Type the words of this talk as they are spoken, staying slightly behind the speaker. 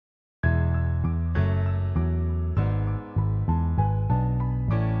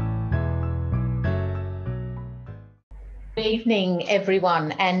Good evening,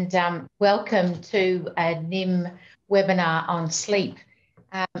 everyone, and welcome to a NIIM webinar on sleep.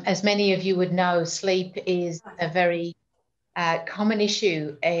 As many of you would know, sleep is a very common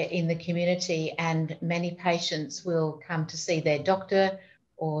issue in the community, and many patients will come to see their doctor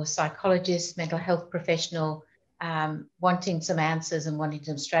or psychologist, mental health professional, wanting some answers and wanting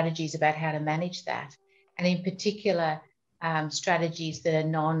some strategies about how to manage that, and in particular, strategies that are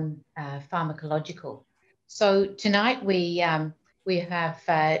non-pharmacological. So tonight we have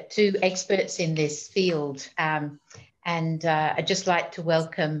two experts in this field, and I'd just like to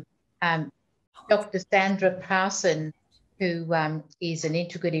welcome Dr. Sandra Parsons, who is an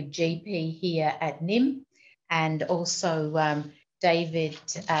integrative GP here at NIIM, and also David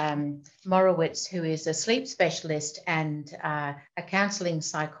Morawetz, who is a sleep specialist and a counselling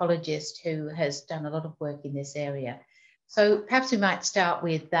psychologist who has done a lot of work in this area. So perhaps we might start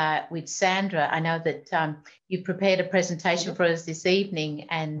with Sandra. I know that you prepared a presentation for us this evening,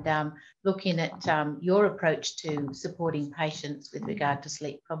 and looking at your approach to supporting patients with regard to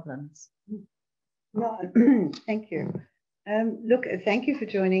sleep problems. No, thank you. Look, thank you for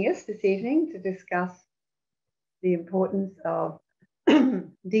joining us this evening to discuss the importance of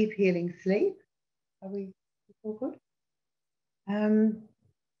deep healing sleep. Are we all good?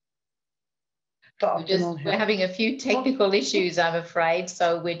 We're having a few technical issues, I'm afraid,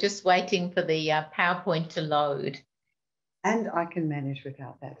 so we're just waiting for the PowerPoint to load. And I can manage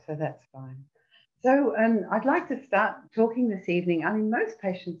without that, so that's fine. So I'd like to start talking this evening. I mean, most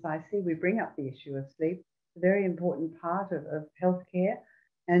patients I see, we bring up the issue of sleep. It's a very important part of healthcare.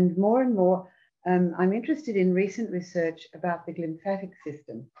 And more, I'm interested in recent research about the glymphatic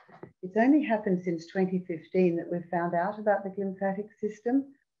system. It's only happened since 2015 that we've found out about the glymphatic system.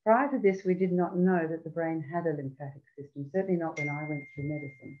 Prior to this, we did not know that the brain had a lymphatic system, certainly not when I went through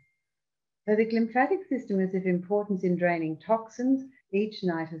medicine. So the glymphatic system is of importance in draining toxins each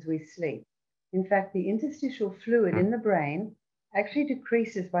night as we sleep. In fact, the interstitial fluid in the brain actually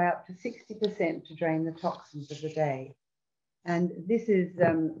decreases by up to 60% to drain the toxins of the day. And this is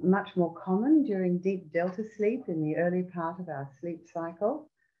much more common during deep delta sleep in the early part of our sleep cycle.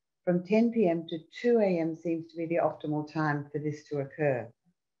 From 10 p.m. to 2 a.m. seems to be the optimal time for this to occur.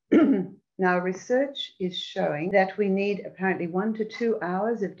 Now, research is showing that we need apparently 1 to 2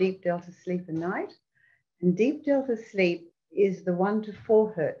 hours of deep delta sleep a night. And deep delta sleep is the 1 to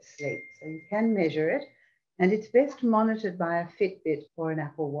 4 hertz sleep. So you can measure it, and it's best monitored by a Fitbit or an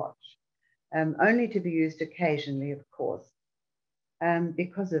Apple Watch, only to be used occasionally, of course,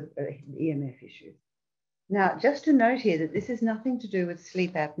 because of EMF issues. Now, just to note here that this is nothing to do with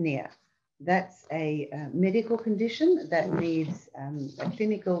sleep apnea. That's a medical condition that needs it's a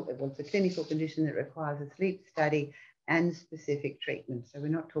clinical condition that requires a sleep study and specific treatment. So we're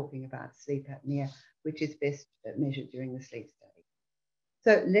not talking about sleep apnea, which is best measured during the sleep study.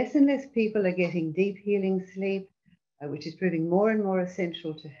 So less and less people are getting deep healing sleep, which is proving more and more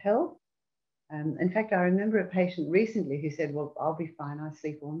essential to health. In fact, I remember a patient recently who said, well, I'll be fine, I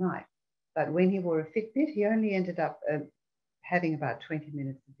sleep all night. But when he wore a Fitbit, he only ended up having about 20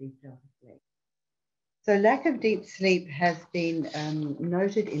 minutes of deep delta sleep. So lack of deep sleep has been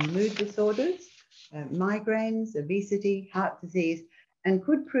noted in mood disorders, migraines, obesity, heart disease, and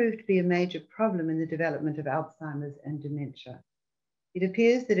could prove to be a major problem in the development of Alzheimer's and dementia. It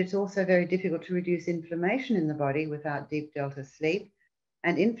appears that it's also very difficult to reduce inflammation in the body without deep delta sleep,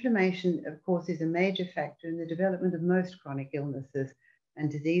 and inflammation, of course, is a major factor in the development of most chronic illnesses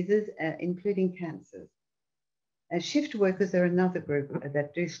and diseases, including cancers. Shift workers are another group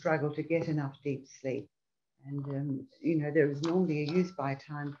that do struggle to get enough deep sleep. And, you know, there is normally a use-by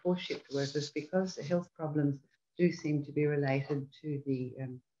time for shift workers because the health problems do seem to be related to the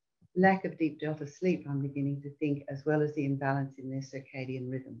lack of deep delta sleep, I'm beginning to think, as well as the imbalance in their circadian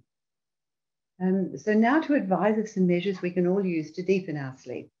rhythm. So now to advise of some measures we can all use to deepen our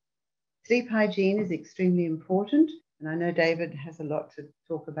sleep. Sleep hygiene is extremely important, and I know David has a lot to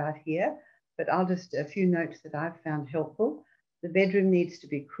talk about here, but I'll just a few notes that I've found helpful. The bedroom needs to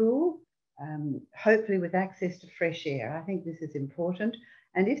be cool, hopefully with access to fresh air. I think this is important.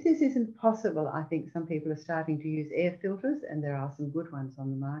 And if this isn't possible, I think some people are starting to use air filters, and there are some good ones on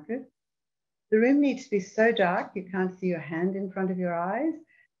the market. The room needs to be so dark you can't see your hand in front of your eyes,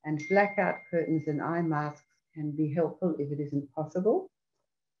 and blackout curtains and eye masks can be helpful if it isn't possible.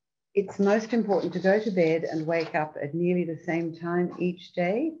 It's most important to go to bed and wake up at nearly the same time each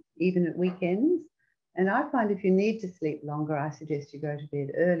day, even at weekends. And I find if you need to sleep longer, I suggest you go to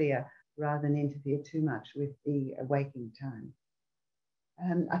bed earlier rather than interfere too much with the waking time.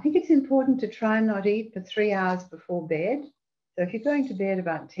 I think it's important to try and not eat for 3 hours before bed. So if you're going to bed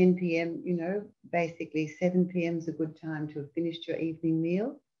about 10 p.m., you know, basically 7 p.m. is a good time to have finished your evening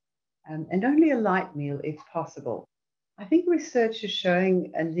meal, and only a light meal if possible. I think research is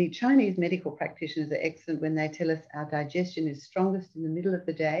showing, and the Chinese medical practitioners are excellent when they tell us our digestion is strongest in the middle of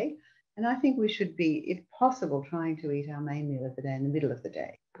the day. And I think we should be, if possible, trying to eat our main meal of the day in the middle of the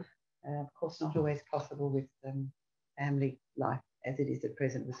day. Of course, not always possible with family life as it is at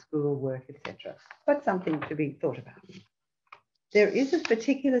present with school, work, etc. But something to be thought about. There is a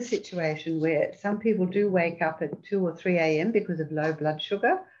particular situation where some people do wake up at 2 or 3 a.m. because of low blood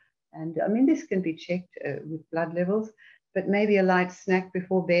sugar. And I mean, this can be checked with blood levels, but maybe a light snack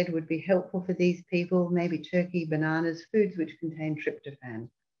before bed would be helpful for these people. Maybe turkey, bananas, foods which contain tryptophan,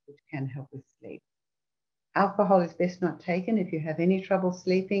 which can help with sleep. Alcohol is best not taken if you have any trouble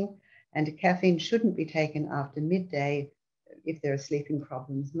sleeping, and caffeine shouldn't be taken after midday if there are sleeping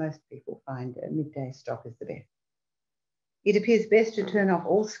problems. Most people find a midday stop is the best. It appears best to turn off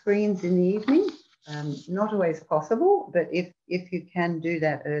all screens in the evening. Not always possible, but if you can do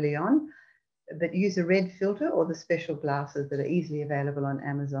that early on, but use a red filter or the special glasses that are easily available on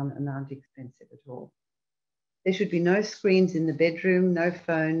Amazon and aren't expensive at all. There should be no screens in the bedroom, no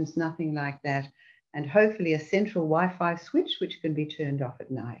phones, nothing like that, and hopefully a central Wi-Fi switch which can be turned off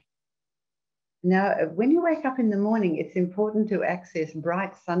at night. Now, when you wake up in the morning, it's important to access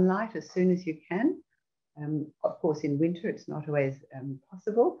bright sunlight as soon as you can. Of course, in winter, it's not always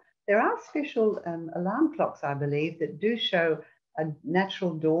possible. There are special alarm clocks, I believe, that do show a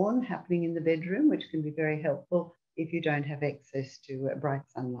natural dawn happening in the bedroom, which can be very helpful if you don't have access to bright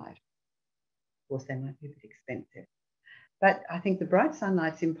sunlight. Of course, they might be a bit expensive. But I think the bright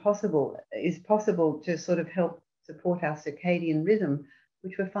sunlight is possible to sort of help support our circadian rhythm,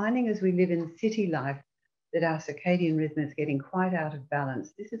 which we're finding as we live in city life, that our circadian rhythm is getting quite out of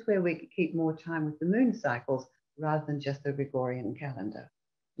balance. This is where we keep more time with the moon cycles rather than just the Gregorian calendar.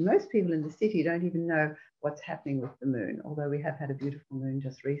 Most people in the city don't even know what's happening with the moon, although we have had a beautiful moon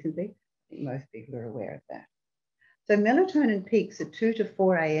just recently. I think most people are aware of that. So melatonin peaks at 2 to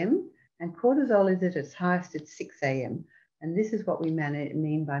 4 a.m. and cortisol is at its highest at 6 a.m. And this is what we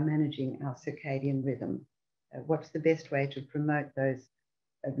mean by managing our circadian rhythm. What's the best way to promote those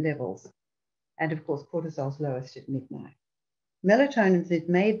levels? And of course, cortisol is lowest at midnight. Melatonin is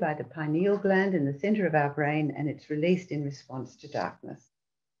made by the pineal gland in the center of our brain, and it's released in response to darkness.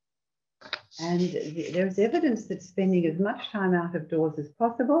 And there's evidence that spending as much time out of doors as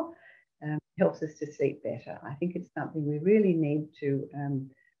possible helps us to sleep better. I think it's something we really need to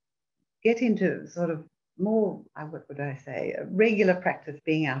get into sort of more, what would I say, a regular practice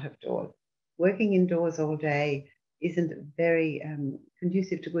being out of doors. Working indoors all day isn't very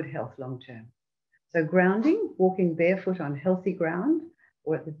conducive to good health long term. So grounding, walking barefoot on healthy ground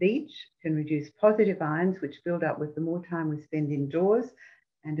or at the beach can reduce positive ions which build up with the more time we spend indoors.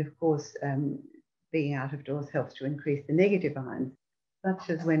 And of course, being out of doors helps to increase the negative ions, such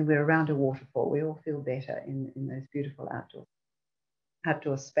as when we're around a waterfall. We all feel better in those beautiful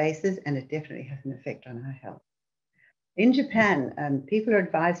outdoor spaces, and it definitely has an effect on our health. In Japan, people are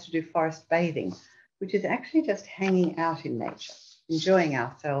advised to do forest bathing, which is actually just hanging out in nature, enjoying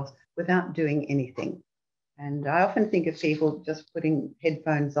ourselves without doing anything. And I often think of people just putting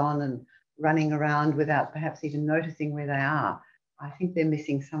headphones on and running around without perhaps even noticing where they are. I think they're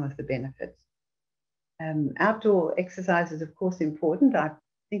missing some of the benefits. Outdoor exercise is, of course, important. I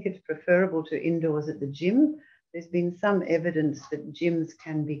think it's preferable to indoors at the gym. There's been some evidence that gyms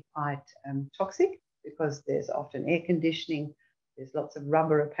can be quite toxic because there's often air conditioning. There's lots of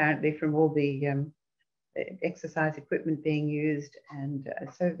rubber, apparently, from all the exercise equipment being used. And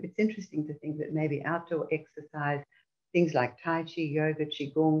so it's interesting to think that maybe outdoor exercise, things like Tai Chi, yoga,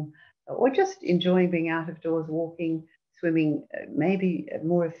 Qigong, or just enjoying being out of doors, walking, swimming, may be a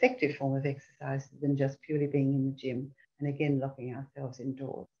more effective form of exercise than just purely being in the gym and again locking ourselves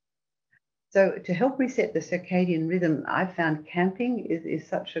indoors. So to help reset the circadian rhythm, I've found camping is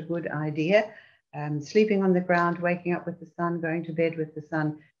such a good idea. Sleeping on the ground, waking up with the sun, going to bed with the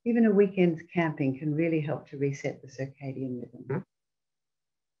sun, even a weekend camping can really help to reset the circadian rhythm.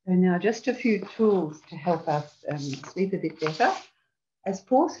 So now just a few tools to help us sleep a bit better. As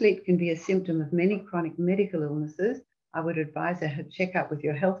poor sleep can be a symptom of many chronic medical illnesses, I would advise a checkup with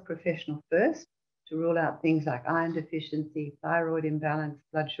your health professional first to rule out things like iron deficiency, thyroid imbalance,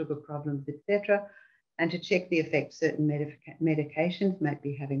 blood sugar problems, etc., and to check the effect certain medications might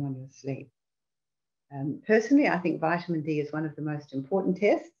be having on your sleep. Personally, I think vitamin D is one of the most important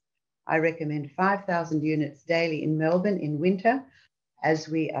tests. I recommend 5,000 units daily in Melbourne in winter, as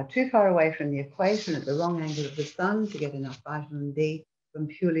we are too far away from the equator and at the wrong angle of the sun to get enough vitamin D from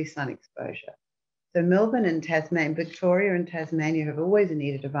purely sun exposure. So Melbourne and Tasmania, Victoria and Tasmania have always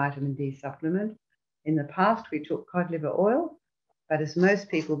needed a vitamin D supplement. In the past, we took cod liver oil, but as most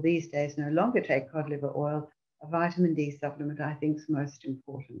people these days no longer take cod liver oil, a vitamin D supplement I think is most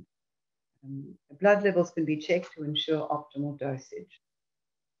important. Blood levels can be checked to ensure optimal dosage.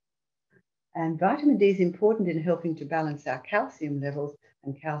 And vitamin D is important in helping to balance our calcium levels,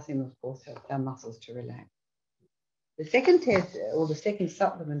 and calcium, of course, helps our muscles to relax. The second test, or the second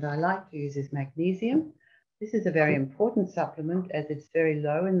supplement I like to use is magnesium. This is a very important supplement as it's very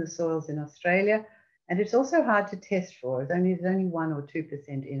low in the soils in Australia, and it's also hard to test for. There's only 1 or 2%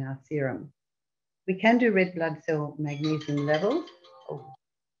 in our serum. We can do red blood cell magnesium levels.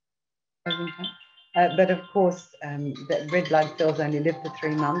 But of course, the red blood cells only live for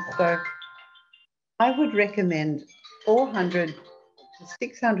 3 months. So I would recommend 400 to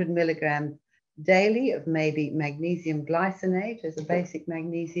 600 milligrams daily of maybe magnesium glycinate as a basic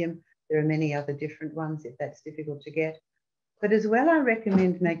magnesium. There are many other different ones if that's difficult to get. But as well, I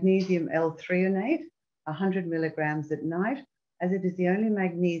recommend magnesium L-threonate, 100 milligrams at night, as it is the only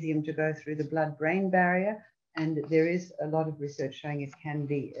magnesium to go through the blood-brain barrier. And there is a lot of research showing it can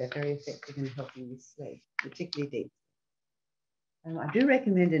be very effective in helping with sleep, particularly deep. I do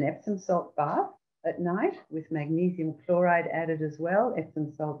recommend an Epsom salt bath at night with magnesium chloride added as well.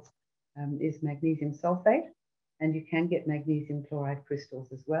 Epsom salts is magnesium sulfate, and you can get magnesium chloride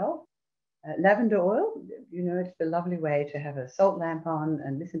crystals as well. Lavender oil, you know, it's a lovely way to have a salt lamp on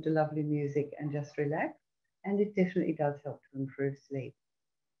and listen to lovely music and just relax. And it definitely does help to improve sleep.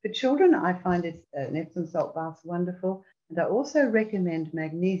 For children, I find an Epsom salt bath wonderful. And I also recommend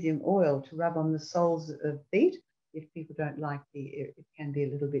magnesium oil to rub on the soles of feet. If people don't like it can be a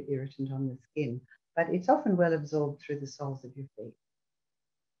little bit irritant on the skin, but it's often well absorbed through the soles of your feet.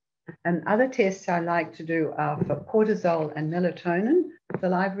 And other tests I like to do are for cortisol and melatonin.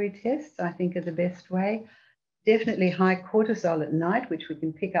 Salivary tests, I think, are the best way. Definitely high cortisol at night, which we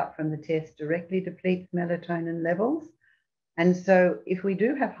can pick up from the test, directly depletes melatonin levels. And so if we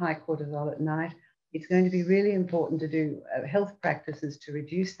do have high cortisol at night, it's going to be really important to do health practices to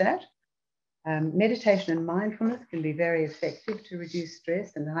reduce that. Meditation and mindfulness can be very effective to reduce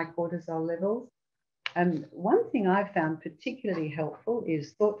stress and high cortisol levels. One thing I've found particularly helpful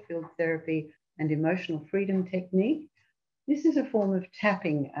is thought-field therapy and emotional freedom technique. This is a form of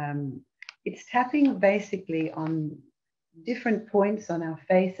tapping. It's tapping basically on different points on our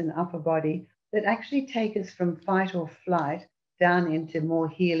face and upper body that actually take us from fight or flight down into more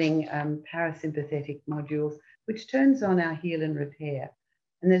healing parasympathetic modules, which turns on our heal and repair.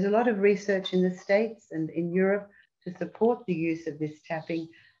 And there's a lot of research in the States and in Europe to support the use of this tapping.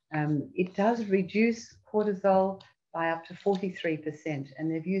 It does reduce cortisol by up to 43%,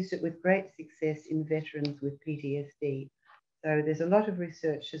 and they've used it with great success in veterans with PTSD. So there's a lot of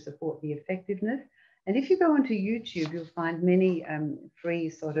research to support the effectiveness. And if you go onto YouTube, you'll find many free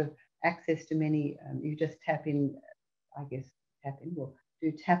sort of access to many, you just tap in, I guess, well,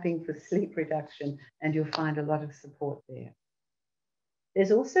 do tapping for sleep reduction, and you'll find a lot of support there.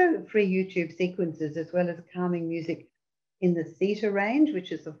 There's also free YouTube sequences as well as calming music in the theta range,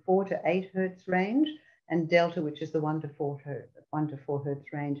 which is the 4 to 8 hertz range, and delta, which is the 1 to 4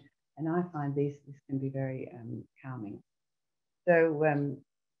 hertz range. And I find this can be very calming. So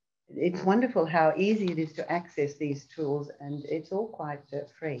it's wonderful how easy it is to access these tools, and it's all quite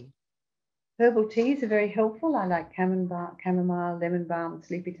free. Herbal teas are very helpful. I like chamomile, lemon balm,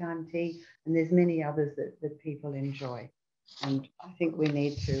 sleepy time tea, and there's many others that people enjoy. And I think we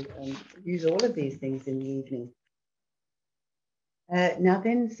need to use all of these things in the evening. Now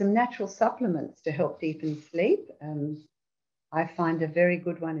then, some natural supplements to help deepen sleep. I find a very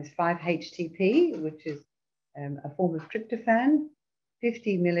good one is 5-HTP, which is a form of tryptophan,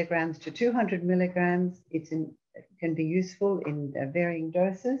 50 milligrams to 200 milligrams. It can be useful in varying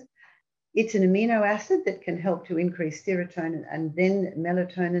doses. It's an amino acid that can help to increase serotonin and then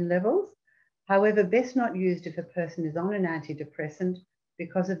melatonin levels. However, best not used if a person is on an antidepressant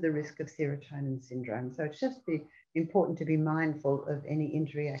because of the risk of serotonin syndrome. So it's just important to be mindful of any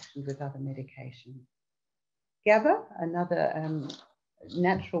interactions with other medications. GABA, another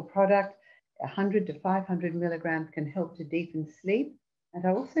natural product, 100 to 500 milligrams can help to deepen sleep. And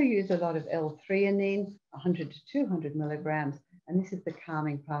I also use a lot of L-theanine, 100 to 200 milligrams, and this is the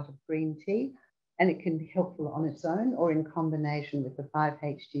calming part of green tea. And it can be helpful on its own or in combination with the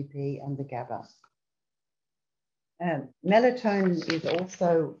 5-HTP and the GABA. Melatonin is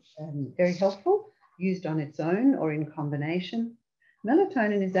also very helpful, used on its own or in combination.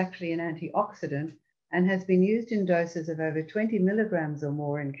 Melatonin is actually an antioxidant and has been used in doses of over 20 milligrams or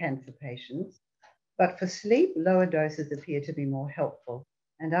more in cancer patients. But for sleep, lower doses appear to be more helpful.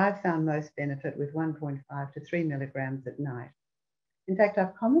 and I've found most benefit with 1.5 to 3 milligrams at night. In fact,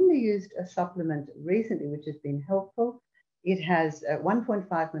 I've commonly used a supplement recently which has been helpful. It has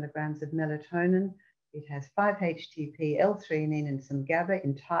 1.5 milligrams of melatonin. It has 5-HTP, L-threonine, and some GABA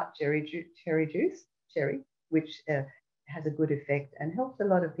in tart cherry juice, which has a good effect and helps a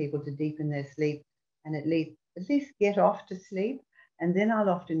lot of people to deepen their sleep and at least get off to sleep. And then I'll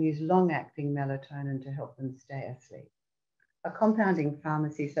often use long-acting melatonin to help them stay asleep. A compounding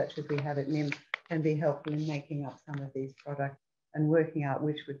pharmacy such as we have at NIIM can be helpful in making up some of these products and working out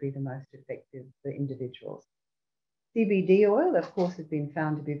which would be the most effective for individuals. CBD oil, of course, has been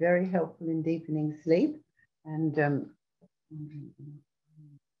found to be very helpful in deepening sleep, and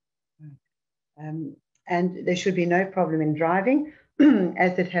there should be no problem in driving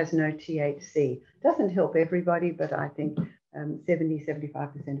as it has no THC. Doesn't help everybody, but I think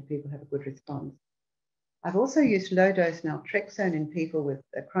 70–75% of people have a good response. I've also used low-dose naltrexone in people with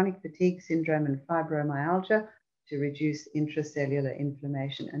chronic fatigue syndrome and fibromyalgia to reduce intracellular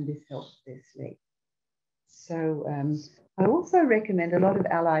inflammation, and this helps their sleep. So I also recommend a lot of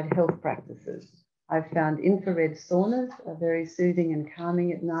allied health practices. I've found infrared saunas are very soothing and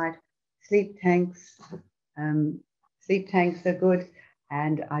calming at night. Sleep tanks are good.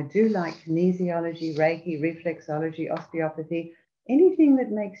 And I do like kinesiology, Reiki, reflexology, osteopathy, anything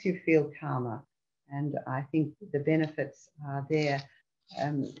that makes you feel calmer. And I think the benefits are there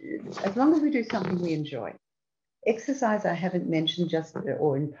as long as we do something we enjoy. Exercise I haven't mentioned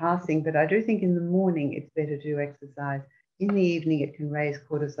or in passing, but I do think in the morning it's better to do exercise. In the evening it can raise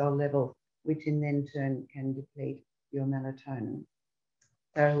cortisol levels, which in then turn can deplete your melatonin.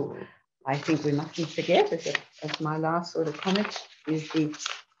 So I think we mustn't forget, as my last sort of comment, is the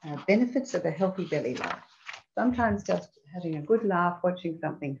benefits of a healthy belly laugh. Sometimes just having a good laugh, watching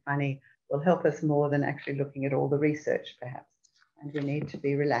something funny will help us more than actually looking at all the research perhaps. And we need to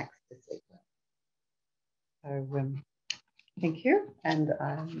be relaxed to sleep well. So thank you, and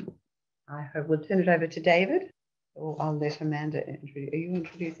I hope we'll turn it over to David, or I'll let Amanda introduce. Are you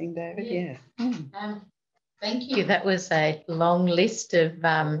introducing David? Yeah. Yes. Thank you. That was a long list of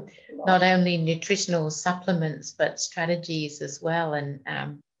not only nutritional supplements but strategies as well, and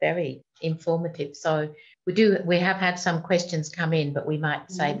very informative. So we have had some questions come in, but we might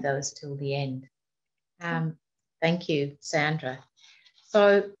save those till the end. Thank you, Sandra.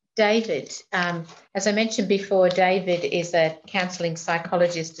 So David, as I mentioned before, David is a counselling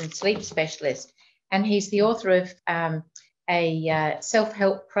psychologist and sleep specialist, and he's the author of a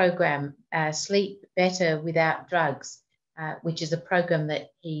self-help program, Sleep Better Without Drugs, which is a program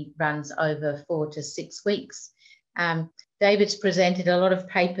that he runs over 4 to 6 weeks. David's presented a lot of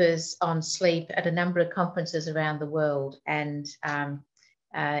papers on sleep at a number of conferences around the world, and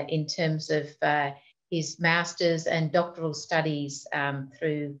in terms of his master's and doctoral studies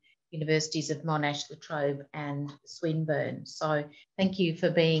through universities of Monash, La Trobe and Swinburne. So thank you for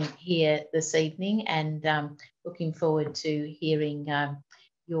being here this evening, and looking forward to hearing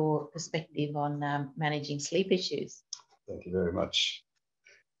your perspective on managing sleep issues. Thank you very much.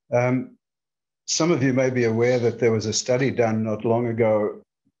 Some of you may be aware that there was a study done not long ago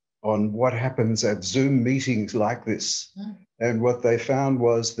on what happens at Zoom meetings like this. And what they found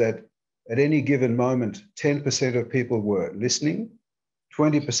was that at any given moment, 10% of people were listening,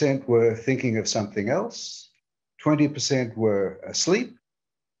 20% were thinking of something else, 20% were asleep,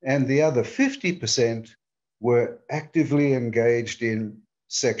 and the other 50% were actively engaged in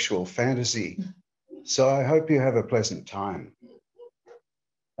sexual fantasy. So I hope you have a pleasant time.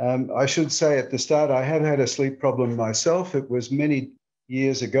 I should say at the start, I have had a sleep problem myself. It was many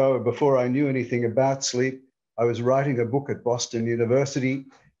years ago, before I knew anything about sleep. I was writing a book at Boston University,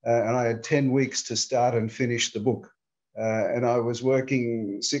 and I had 10 weeks to start and finish the book. And I was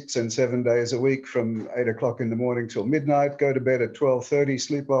working 6 and 7 days a week from 8 o'clock in the morning till midnight, go to bed at 12:30,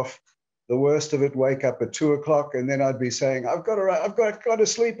 sleep off the worst of it, wake up at 2 o'clock, and then I'd be saying, I've got to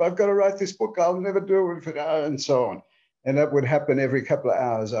sleep, I've got to write this book, I'll never do it, and so on. And that would happen every couple of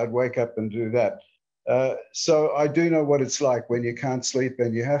hours. I'd wake up and do that. So I do know what it's like when you can't sleep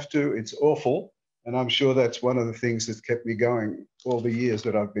and you have to. It's awful. And I'm sure that's one of the things that's kept me going all the years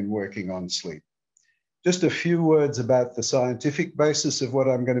that I've been working on sleep. Just a few words about the scientific basis of what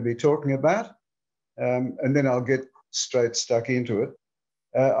I'm going to be talking about, and then I'll get straight stuck into it.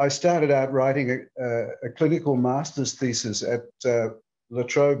 I started out writing a clinical master's thesis at La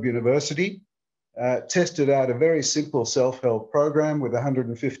Trobe University, tested out a very simple self-help program with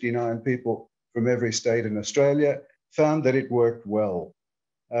 159 people from every state in Australia, found that it worked well.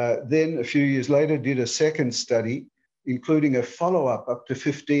 Then a few years later, did a second study, including a follow-up up to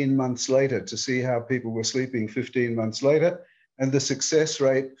 15 months later to see how people were sleeping 15 months later, and the success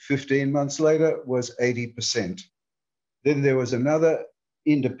rate 15 months later was 80%. Then there was another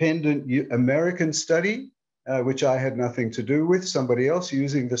independent American study, which I had nothing to do with, somebody else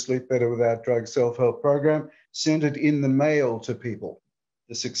using the Sleep Better Without Drugs self-help program, sent it in the mail to people.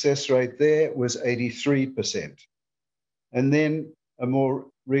 The success rate there was 83%. And then a more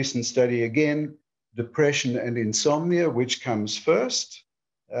recent study again, depression and insomnia, which comes first.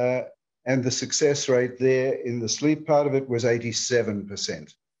 And the success rate there in the sleep part of it was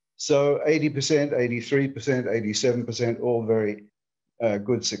 87%. So 80%, 83%, 87%, all very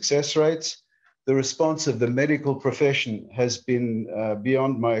good success rates. The response of the medical profession has been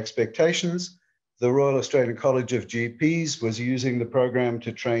beyond my expectations. The Royal Australian College of GPs was using the program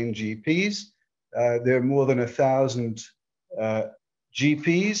to train GPs. There are more than 1,000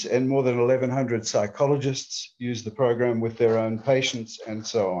 GPs and more than 1,100 psychologists use the program with their own patients and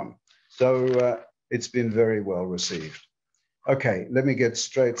so on. So it's been very well received. Okay, let me get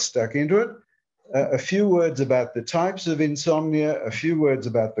straight stuck into it. A few words about the types of insomnia, a few words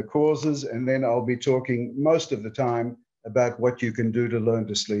about the causes, and then I'll be talking most of the time about what you can do to learn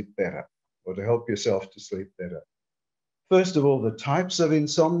to sleep better or to help yourself to sleep better. First of all, the types of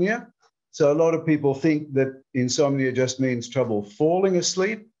insomnia. So a lot of people think that insomnia just means trouble falling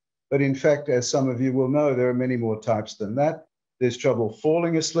asleep, but in fact, as some of you will know, there are many more types than that. There's trouble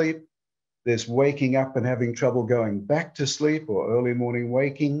falling asleep, there's waking up and having trouble going back to sleep or early morning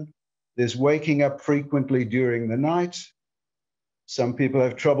waking. There's waking up frequently during the night. Some people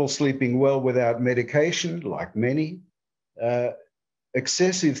have trouble sleeping well without medication, like many.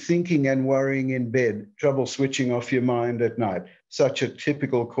 Excessive thinking and worrying in bed, trouble switching off your mind at night, such a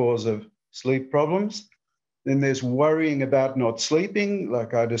typical cause of sleep problems. Then there's worrying about not sleeping,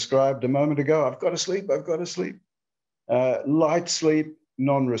 like I described a moment ago. I've got to sleep, I've got to sleep. Light sleep,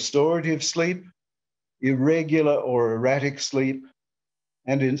 non-restorative sleep, irregular or erratic sleep,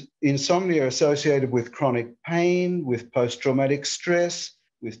 and insomnia associated with chronic pain, with post-traumatic stress,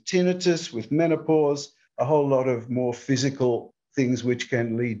 with tinnitus, with menopause, a whole lot of more physical things which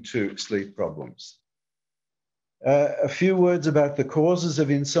can lead to sleep problems. A few words about the causes of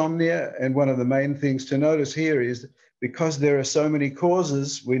insomnia, and one of the main things to notice here is because there are so many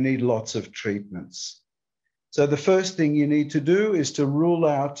causes, we need lots of treatments. So the first thing you need to do is to rule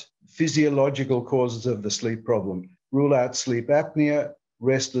out physiological causes of the sleep problem. Rule out sleep apnea,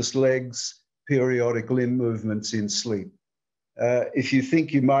 restless legs, periodic limb movements in sleep. If you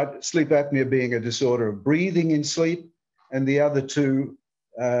think you might, sleep apnea being a disorder of breathing in sleep, and the other two,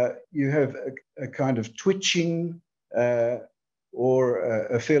 you have a kind of twitching or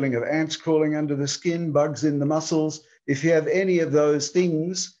a feeling of ants crawling under the skin, bugs in the muscles. If you have any of those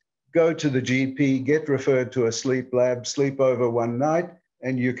things, go to the GP, get referred to a sleep lab, sleep over one night,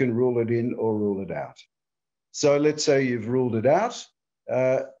 and you can rule it in or rule it out. So let's say you've ruled it out.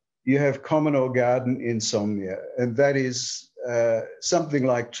 You have common or garden insomnia, and that is something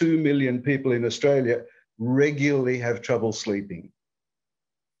like 2 million people in Australia regularly have trouble sleeping.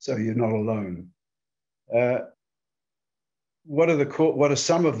 So you're not alone. What are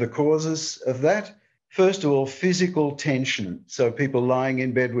some of the causes of that? First of all, physical tension. So people lying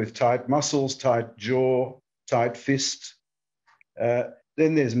in bed with tight muscles, tight jaw, tight fist. Then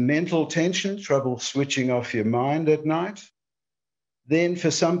there's mental tension, trouble switching off your mind at night. Then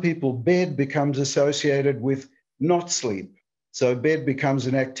for some people, bed becomes associated with not sleep. So bed becomes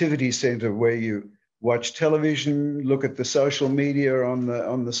an activity center where you watch television, look at the social media on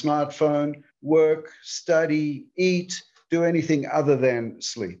the smartphone, work, study, eat, do anything other than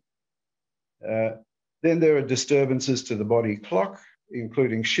sleep. Then there are disturbances to the body clock,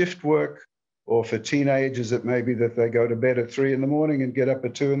 including shift work, or for teenagers, it may be that they go to bed at 3 in the morning and get up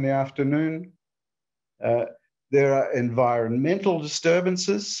at 2 in the afternoon. There are environmental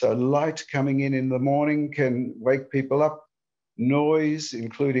disturbances, so light coming in the morning can wake people up. Noise,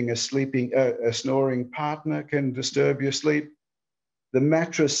 including a snoring partner, can disturb your sleep. The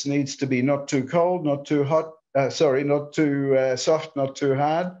mattress needs to be not too cold, not too hot, not too soft, not too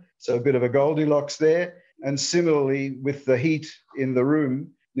hard. So a bit of a Goldilocks there. And similarly, with the heat in the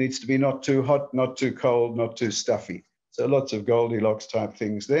room, needs to be not too hot, not too cold, not too stuffy. So lots of Goldilocks type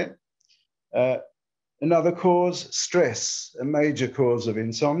things there. Another cause, stress, a major cause of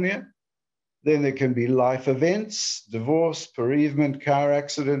insomnia. Then there can be life events, divorce, bereavement, car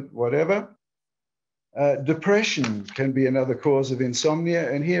accident, whatever. Depression can be another cause of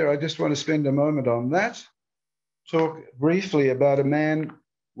insomnia. And here I just want to spend a moment on that. Talk briefly about a man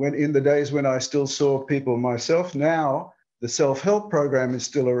in the days when I still saw people myself. Now the self-help program is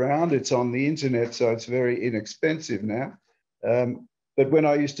still around. It's on the internet, so it's very inexpensive now. But when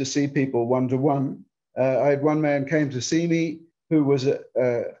I used to see people one-to-one, I had one man came to see me who was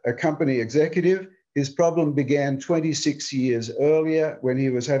a company executive. His problem began 26 years earlier when he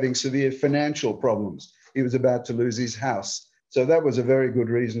was having severe financial problems. He was about to lose his house. So that was a very good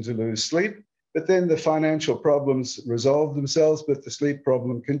reason to lose sleep. But then the financial problems resolved themselves, but the sleep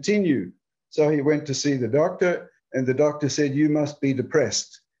problem continued. So he went to see the doctor, and the doctor said, "You must be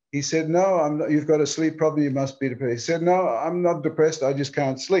depressed." He said, "No, I'm not. You've got a sleep problem. You must be depressed." He said, "No, I'm not depressed. I just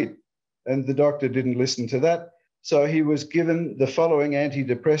can't sleep." And the doctor didn't listen to that. So he was given the following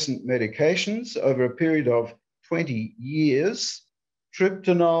antidepressant medications over a period of 20 years: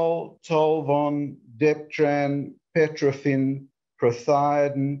 triptanol, Tolvon, Deptran, Petrofin,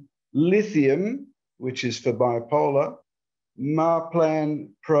 Prothiodan, lithium, which is for bipolar, Marplan,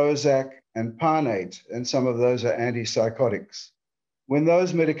 Prozac, and Parnate, and some of those are antipsychotics. When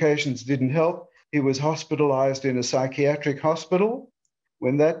those medications didn't help, he was hospitalized in a psychiatric hospital.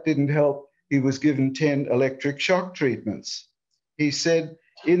 When that didn't help, he was given 10 electric shock treatments. He said,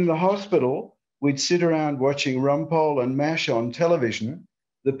 in the hospital, we'd sit around watching Rumpole and MASH on television.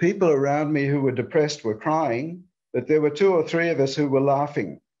 The people around me who were depressed were crying, but there were 2 or 3 of us who were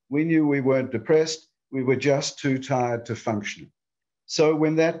laughing. We knew we weren't depressed. We were just too tired to function. So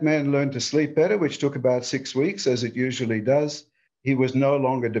when that man learned to sleep better, which took about 6 weeks, as it usually does, he was no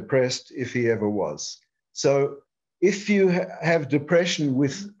longer depressed if he ever was. So if you have depression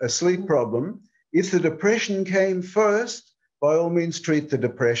with a sleep problem, if the depression came first, by all means treat the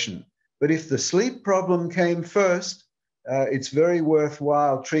depression. But if the sleep problem came first, it's very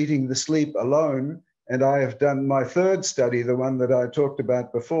worthwhile treating the sleep alone. And I have done my 3rd study, the one that I talked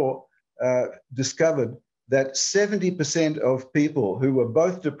about before, discovered that 70% of people who were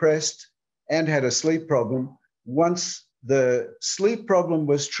both depressed and had a sleep problem, once the sleep problem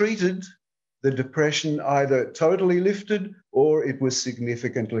was treated, the depression either totally lifted or it was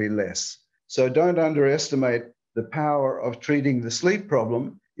significantly less. So don't underestimate the power of treating the sleep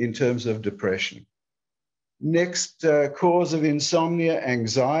problem in terms of depression. Next cause of insomnia,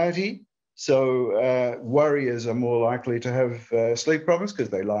 anxiety. So worriers are more likely to have sleep problems because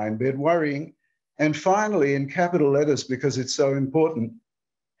they lie in bed worrying. And finally, in capital letters, because it's so important,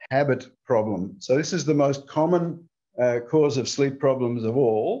 habit problem. So this is the most common cause of sleep problems of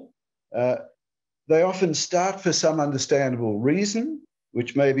all. They often start for some understandable reason,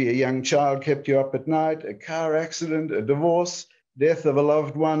 which may be a young child kept you up at night, a car accident, a divorce, death of a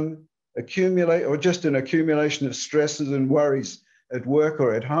loved one, or just an accumulation of stresses and worries at work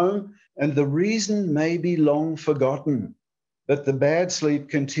or at home. And the reason may be long forgotten, but the bad sleep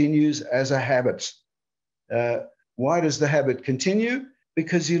continues as a habit. Why does the habit continue?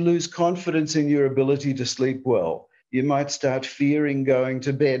 Because you lose confidence in your ability to sleep well. You might start fearing going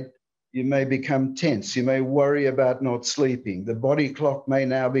to bed. You may become tense. You may worry about not sleeping. The body clock may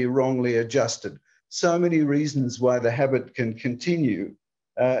now be wrongly adjusted. So many reasons why the habit can continue.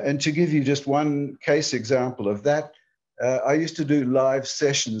 And to give you just one case example of that, I used to do live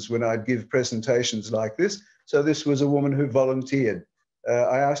sessions when I'd give presentations like this. So this was a woman who volunteered.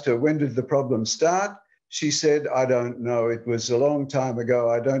 I asked her, when did the problem start? She said, I don't know. It was a long time ago.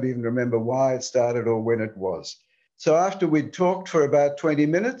 I don't even remember why it started or when it was. So after we'd talked for about 20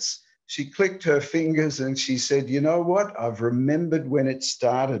 minutes, she clicked her fingers and she said, you know what? I've remembered when it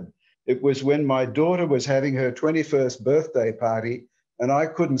started. It was when my daughter was having her 21st birthday party and I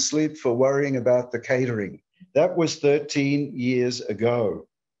couldn't sleep for worrying about the catering. That was 13 years ago.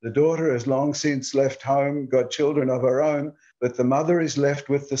 The daughter has long since left home, got children of her own, but the mother is left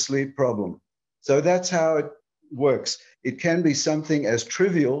with the sleep problem. So that's how it works. It can be something as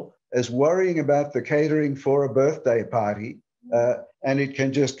trivial as worrying about the catering for a birthday party, and it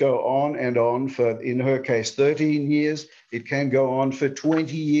can just go on and on for, in her case, 13 years. It can go on for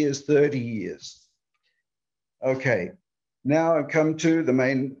 20 years, 30 years. Okay, now I come to the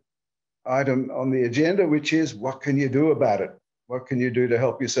main item on the agenda, which is what can you do about it? What can you do to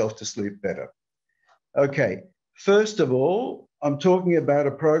help yourself to sleep better? Okay, first of all, I'm talking about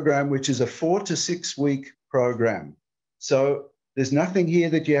a program which is a 4 to 6 week program. So there's nothing here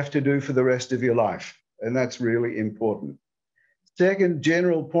that you have to do for the rest of your life, and that's really important. Second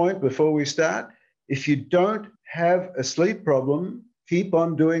general point before we start, if you don't have a sleep problem, keep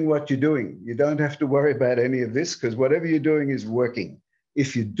on doing what you're doing. You don't have to worry about any of this because whatever you're doing is working.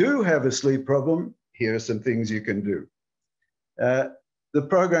 If you do have a sleep problem, here are some things you can do. The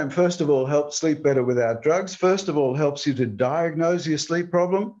program, first of all, helps sleep better without drugs. First of all, helps you to diagnose your sleep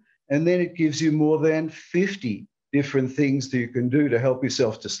problem, and then it gives you more than 50 different things that you can do to help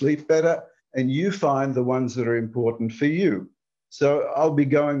yourself to sleep better, and you find the ones that are important for you. So I'll be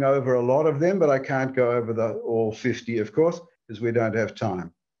going over a lot of them, but I can't go over all 50, of course, because we don't have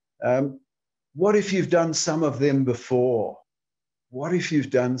time. What if you've done some of them before? What if you've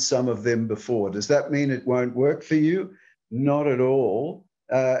done some of them before? Does that mean it won't work for you? Not at all.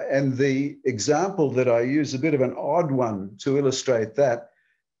 And the example that I use, a bit of an odd one to illustrate that,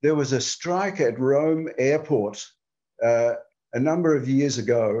 there was a strike at Rome Airport a number of years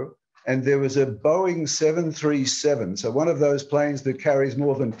ago, and there was a Boeing 737, so one of those planes that carries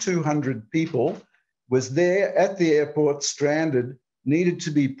more than 200 people, was there at the airport, stranded, needed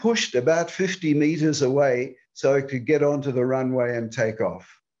to be pushed about 50 meters away so it could get onto the runway and take off.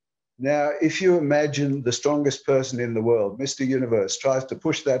 Now, if you imagine the strongest person in the world, Mr. Universe, tries to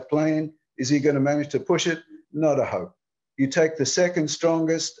push that plane, is he going to manage to push it? Not a hope. You take the second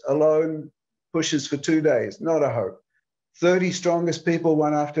strongest alone, pushes for 2 days, not a hope. 30 strongest people,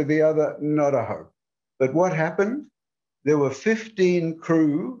 one after the other, not a hope. But what happened? There were 15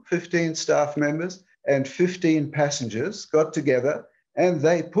 crew, 15 staff members, and 15 passengers got together, and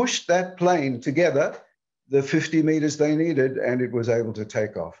they pushed that plane together, the 50 meters they needed, and it was able to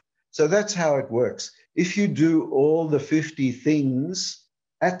take off. So that's how it works. If you do all the 50 things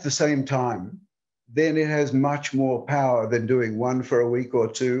at the same time, then it has much more power than doing one for a week or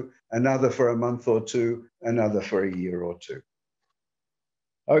two, another for a month or two, another for a year or two.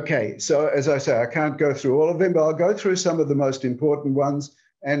 Okay, so as I say, I can't go through all of them, but I'll go through some of the most important ones,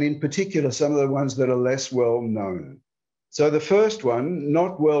 and in particular, some of the ones that are less well known. So the first one,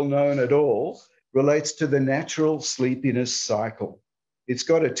 not well known at all, relates to the natural sleepiness cycle. It's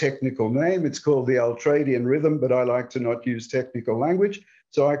got a technical name. It's called the ultradian rhythm, but I like to not use technical language,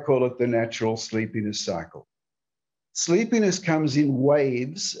 so I call it the natural sleepiness cycle. Sleepiness comes in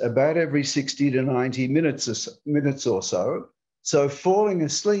waves about every 60 to 90 minutes or so. So falling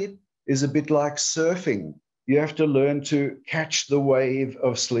asleep is a bit like surfing. You have to learn to catch the wave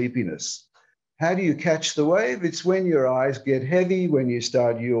of sleepiness. How do you catch the wave? It's when your eyes get heavy, when you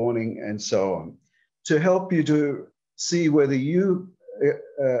start yawning, and so on. To help you to see whether you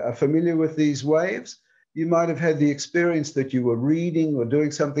are familiar with these waves, you might have had the experience that you were reading or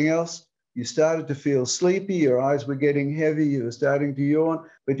doing something else. You started to feel sleepy, your eyes were getting heavy, you were starting to yawn,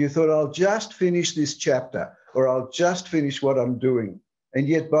 but you thought, I'll just finish this chapter, or I'll just finish what I'm doing. And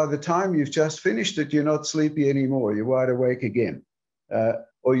yet by the time you've just finished it, you're not sleepy anymore, you're wide awake again.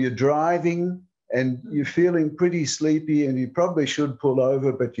 Or you're driving and you're feeling pretty sleepy and you probably should pull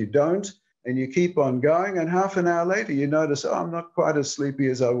over, but you don't, and you keep on going, and half an hour later you notice, oh, I'm not quite as sleepy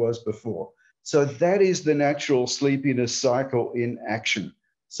as I was before. So that is the natural sleepiness cycle in action.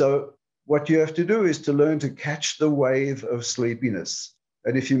 So what you have to do is to learn to catch the wave of sleepiness.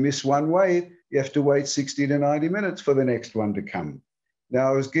 And if you miss one wave, you have to wait 60 to 90 minutes for the next one to come. Now,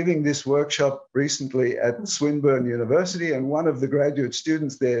 I was giving this workshop recently at Swinburne University, and one of the graduate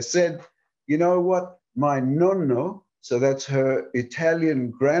students there said, you know what, my nonno, so that's her Italian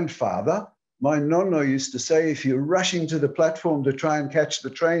grandfather, my nonno used to say, if you're rushing to the platform to try and catch the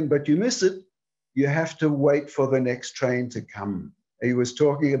train, but you miss it, you have to wait for the next train to come. He was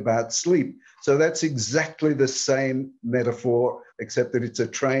talking about sleep. So that's exactly the same metaphor, except that it's a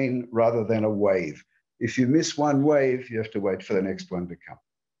train rather than a wave. If you miss one wave, you have to wait for the next one to come.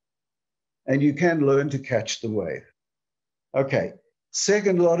 And you can learn to catch the wave. Okay.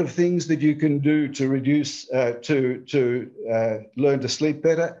 Second lot of things that you can do to reduce, learn to sleep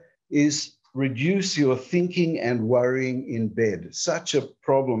better is reduce your thinking and worrying in bed. Such a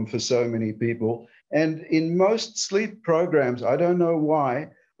problem for so many people. And in most sleep programs, I don't know why,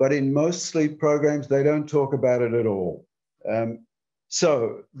 but in most sleep programs, they don't talk about it at all.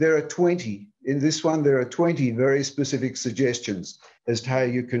 So there are 20, in this one, there are 20 very specific suggestions as to how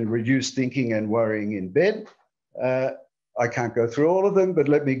you can reduce thinking and worrying in bed. I can't go through all of them, but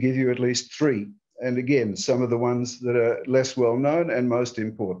let me give you at least 3. And again, some of the ones that are less well known and most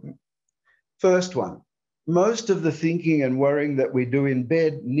important. First one, most of the thinking and worrying that we do in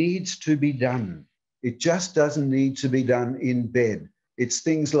bed needs to be done. It just doesn't need to be done in bed. It's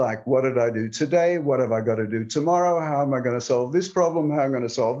things like, what did I do today? What have I got to do tomorrow? How am I going to solve this problem? How am I going to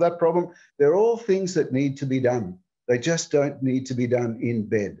solve that problem? They're all things that need to be done. They just don't need to be done in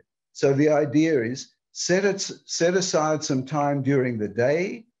bed. So the idea is set aside some time during the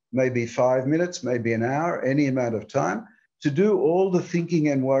day, maybe 5 minutes, maybe an hour, any amount of time, to do all the thinking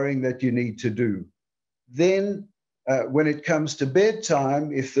and worrying that you need to do. Then when it comes to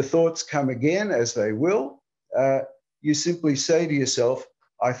bedtime, if the thoughts come again, as they will, you simply say to yourself,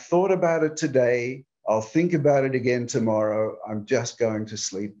 I thought about it today, I'll think about it again tomorrow, I'm just going to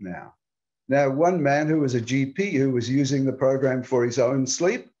sleep now. Now, one man who was a GP who was using the program for his own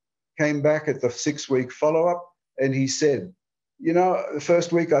sleep came back at the 6-week follow-up and he said, you know, the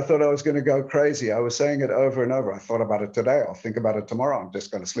first week I thought I was going to go crazy. I was saying it over and over. I thought about it today, I'll think about it tomorrow, I'm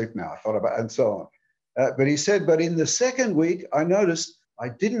just going to sleep now. I thought about it, and so on. But he said, but in the second week, I noticed I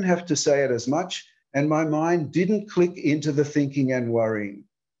didn't have to say it as much, and my mind didn't click into the thinking and worrying.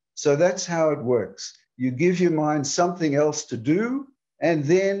 So that's how it works. You give your mind something else to do, and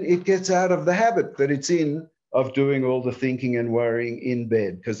then it gets out of the habit that it's in of doing all the thinking and worrying in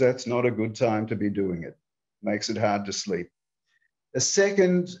bed, because that's not a good time to be doing it. Makes it hard to sleep. A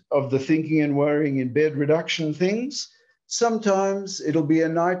second of the thinking and worrying in bed reduction things, sometimes it'll be a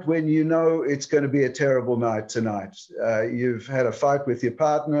night when you know it's going to be a terrible night tonight. You've had a fight with your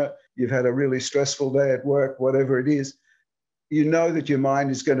partner, you've had a really stressful day at work, whatever it is. You know that your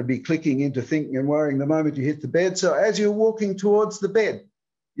mind is going to be clicking into thinking and worrying the moment you hit the bed. So as you're walking towards the bed,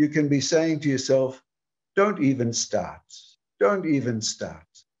 you can be saying to yourself, don't even start. Don't even start.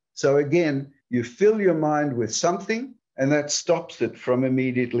 So again, you fill your mind with something, and that stops it from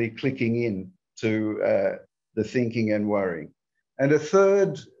immediately clicking in to the thinking and worrying. And a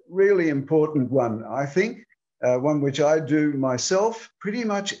third really important one, I think, one which I do myself pretty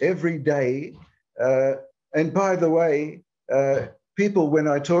much every day. And by the way, people, when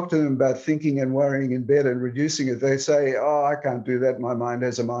I talk to them about thinking and worrying in bed and reducing it, they say, oh, I can't do that. My mind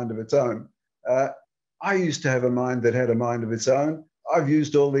has a mind of its own. I used to have a mind that had a mind of its own. I've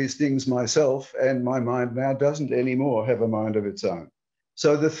used all these things myself, and my mind now doesn't anymore have a mind of its own.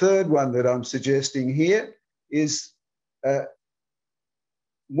 So the third one that I'm suggesting here is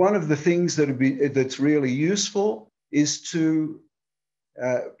one of the things that's really useful is to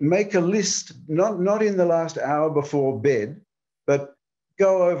make a list, not in the last hour before bed, but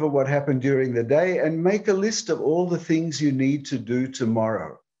go over what happened during the day and make a list of all the things you need to do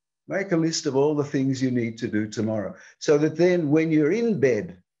tomorrow. Make a list of all the things you need to do tomorrow, so that then when you're in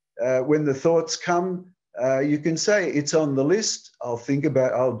bed, when the thoughts come, you can say, it's on the list,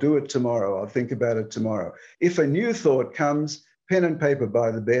 I'll do it tomorrow, I'll think about it tomorrow. If a new thought comes, pen and paper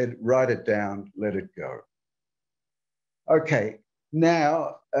by the bed, write it down, let it go. Okay,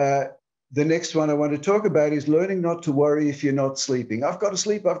 now the next one I want to talk about is learning not to worry if you're not sleeping. I've got to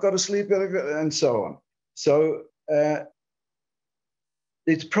sleep, and so on. So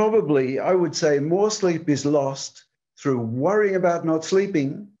it's probably, I would say, more sleep is lost through worrying about not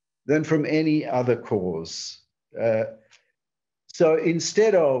sleeping than from any other cause. So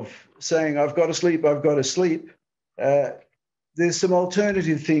instead of saying, I've got to sleep, there's some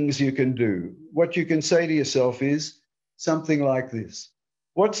alternative things you can do. What you can say to yourself is something like this.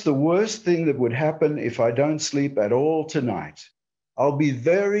 What's the worst thing that would happen if I don't sleep at all tonight? I'll be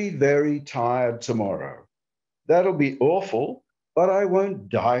very, very tired tomorrow. That'll be awful, but I won't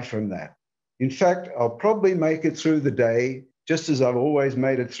die from that. In fact, I'll probably make it through the day just as I've always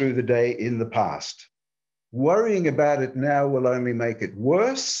made it through the day in the past. Worrying about it now will only make it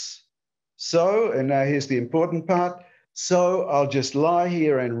worse. So, and now here's the important part, so I'll just lie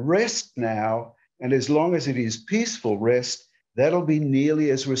here and rest now, and as long as it is peaceful rest, that'll be nearly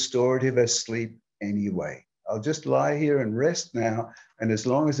as restorative as sleep anyway. I'll just lie here and rest now, and as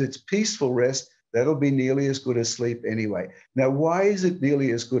long as it's peaceful rest, that'll be nearly as good as sleep anyway. Now, why is it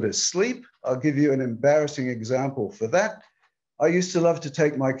nearly as good as sleep? I'll give you an embarrassing example for that. I used to love to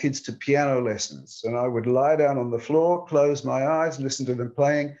take my kids to piano lessons, and I would lie down on the floor, close my eyes, listen to them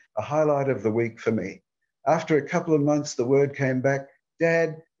playing, a highlight of the week for me. After a couple of months, the word came back,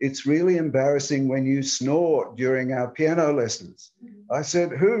 Dad, it's really embarrassing when you snore during our piano lessons. I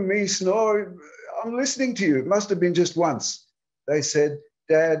said, who, me snore? I'm listening to you. It must have been just once. They said,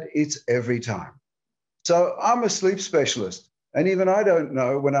 Dad, it's every time. So I'm a sleep specialist, and even I don't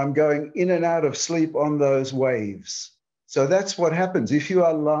know when I'm going in and out of sleep on those waves. So that's what happens. If you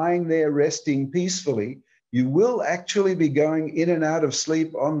are lying there resting peacefully, you will actually be going in and out of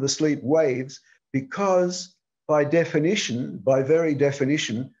sleep on the sleep waves, because by definition, by very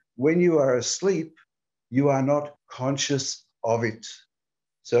definition, when you are asleep, you are not conscious of it.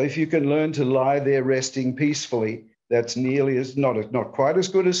 So if you can learn to lie there resting peacefully, that's nearly as, not quite as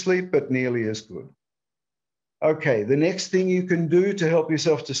good as sleep, but nearly as good. Okay, the next thing you can do to help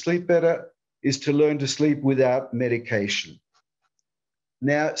yourself to sleep better is to learn to sleep without medication.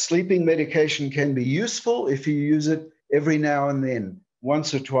 Now, sleeping medication can be useful if you use it every now and then,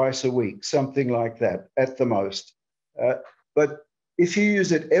 once or twice a week, something like that at the most. But if you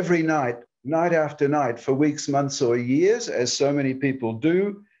use it every night, night after night, for weeks, months, or years, as so many people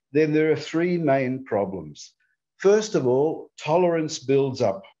do, then there are three main problems. First of all, tolerance builds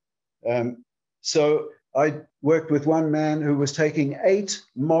up. So I worked with one man who was taking 8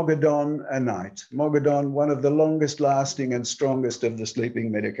 Mogadon a night. Mogadon, one of the longest lasting and strongest of the sleeping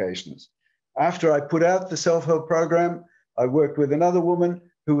medications. After I put out the self-help program, I worked with another woman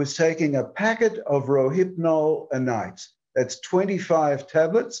who was taking a packet of Rohypnol a night. That's 25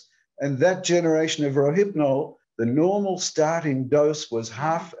 tablets. And that generation of Rohypnol, the normal starting dose was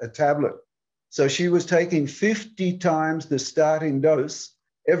half a tablet. So she was taking 50 times the starting dose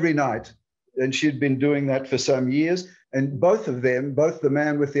every night. And she'd been doing that for some years. And both of them, both the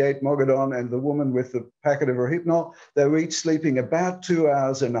man with the 8 Mogadon and the woman with the packet of Rohypnol, they were each sleeping about 2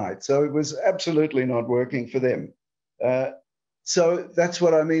 hours a night. So it was absolutely not working for them. So that's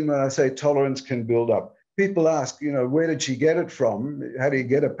what I mean when I say tolerance can build up. People ask, you know, where did she get it from? How do you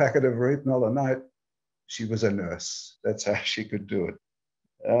get a packet of Rohypnol a night? She was a nurse. That's how she could do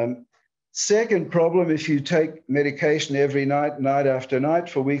it. Second problem, if you take medication every night, night after night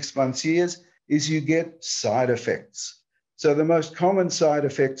for weeks, months, years, is you get side effects. So the most common side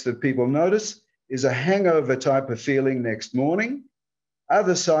effects that people notice is a hangover type of feeling next morning.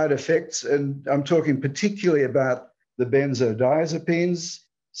 Other side effects, and I'm talking particularly about the benzodiazepines,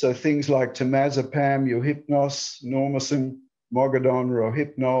 so things like temazepam, Euhypnos, Normocin, Mogadon,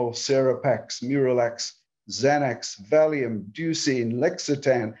 Rohypnol, Seropax, Miralax, Xanax, Valium, Ducine,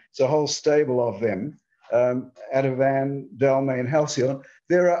 Lexitan, it's a whole stable of them, Ativan, Dalmane, Halcyon.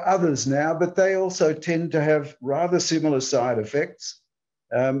 There are others now, but they also tend to have rather similar side effects.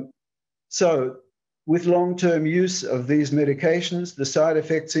 So with long-term use of these medications, the side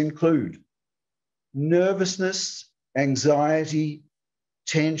effects include nervousness, anxiety,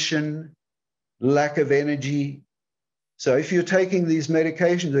 tension, lack of energy. So if you're taking these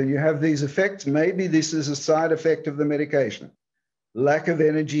medications and you have these effects, maybe this is a side effect of the medication. Lack of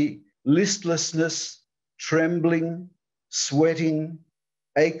energy, listlessness, trembling, sweating,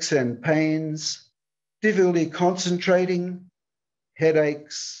 aches and pains, difficulty concentrating,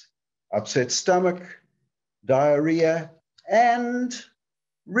 headaches, upset stomach, diarrhea, and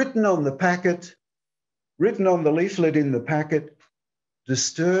written on the packet, written on the leaflet in the packet,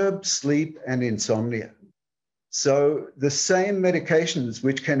 disturbed sleep and insomnia. So the same medications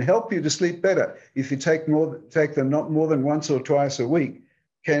which can help you to sleep better if you take them not more than once or twice a week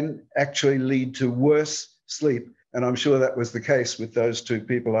can actually lead to worse sleep. And I'm sure that was the case with those two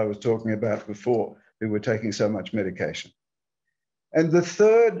people I was talking about before who were taking so much medication. And the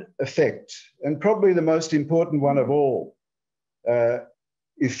third effect, and probably the most important one of all,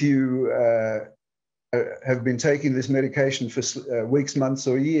 if you have been taking this medication for weeks, months,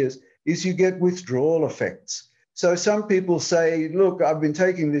 or years, is you get withdrawal effects. So some people say, look, I've been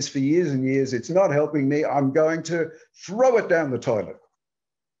taking this for years and years. It's not helping me. I'm going to throw it down the toilet.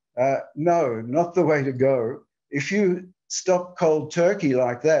 No, not the way to go. If you stop cold turkey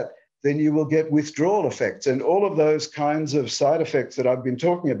like that, then you will get withdrawal effects. And all of those kinds of side effects that I've been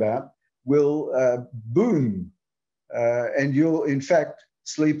talking about will boom. And you'll, in fact,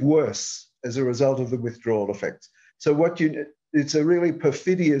 sleep worse as a result of the withdrawal effects. So it's a really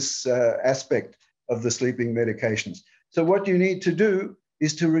perfidious aspect of the sleeping medications. So what you need to do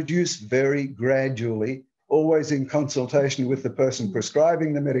is to reduce very gradually, always in consultation with the person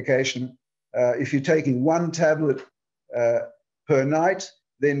prescribing the medication. If you're taking 1 tablet per night,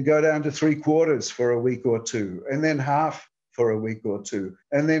 then go down to 3/4 for a week or 2, and then half for a week or 2,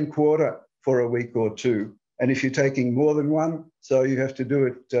 and then quarter for a week or 2. And if you're taking more than 1, so you have to do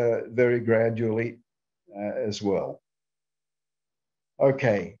it very gradually as well.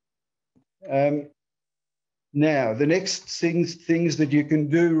 Okay. Now, the next things that you can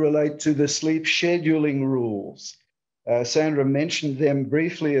do relate to the sleep scheduling rules. Sandra mentioned them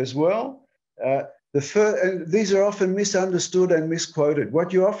briefly as well. And these are often misunderstood and misquoted.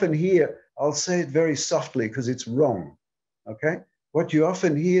 What you often hear, I'll say it very softly because it's wrong, okay? What you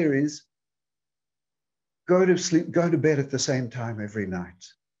often hear is, go to bed at the same time every night.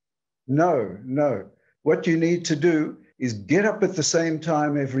 No, no. What you need to do is get up at the same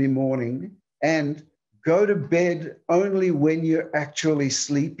time every morning and go to bed only when you're actually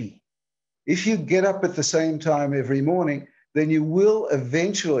sleepy. If you get up at the same time every morning, then you will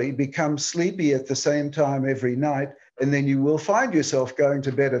eventually become sleepy at the same time every night, and then you will find yourself going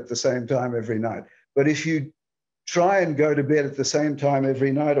to bed at the same time every night. But if you try and go to bed at the same time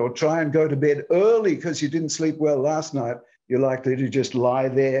every night, or try and go to bed early because you didn't sleep well last night, you're likely to just lie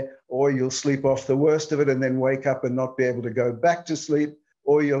there, or you'll sleep off the worst of it and then wake up and not be able to go back to sleep,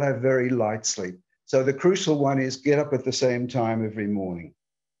 or you'll have very light sleep. So the crucial one is get up at the same time every morning.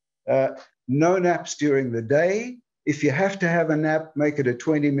 No naps during the day. If you have to have a nap, make it a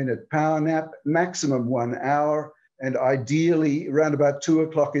 20-minute power nap, maximum 1 hour, and ideally around about 2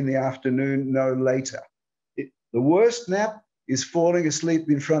 o'clock in the afternoon, no later. The worst nap is falling asleep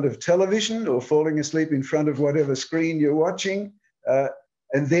in front of television or falling asleep in front of whatever screen you're watching,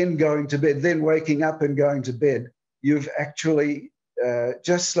 and then going to bed, then waking up and going to bed. You've actually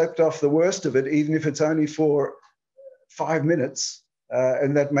just slept off the worst of it, even if it's only for 5 minutes.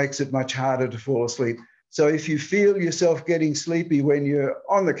 and that makes it much harder to fall asleep. So if you feel yourself getting sleepy when you're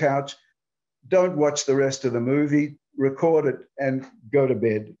on the couch, don't watch the rest of the movie, record it, and go to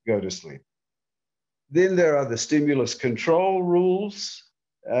bed, go to sleep. Then there are the stimulus control rules.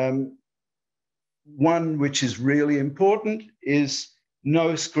 One which is really important is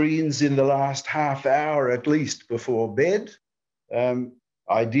no screens in the last half hour at least before bed.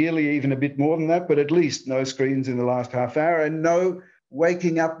 Ideally even a bit more than that, but at least no screens in the last half hour, and no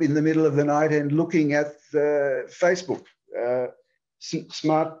waking up in the middle of the night and looking at Facebook.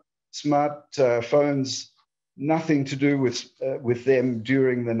 Smart phones, nothing to do with them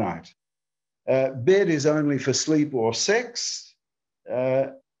during the night. Bed is only for sleep or sex.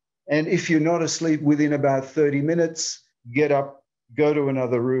 And if you're not asleep within about 30 minutes, get up, go to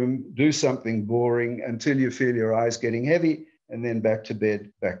another room, do something boring until you feel your eyes getting heavy, and then back to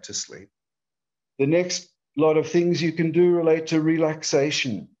bed, back to sleep. The next lot of things you can do relate to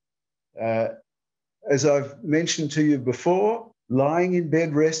relaxation. As I've mentioned to you before, lying in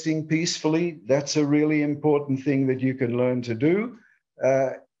bed, resting peacefully, that's a really important thing that you can learn to do.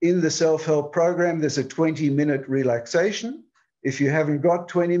 In the self-help program, there's a 20-minute relaxation. If you haven't got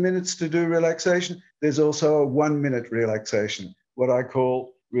 20 minutes to do relaxation, there's also a 1-minute relaxation, what I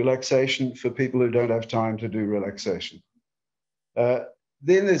call relaxation for people who don't have time to do relaxation.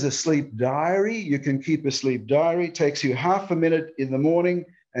 Then there's a sleep diary. You can keep a sleep diary. It takes you half a minute in the morning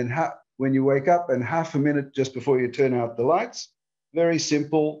and when you wake up, and half a minute just before you turn out the lights. Very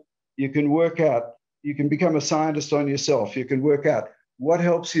simple. You can work out, you can become a scientist on yourself. You can work out what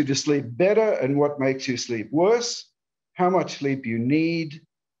helps you to sleep better and what makes you sleep worse, how much sleep you need,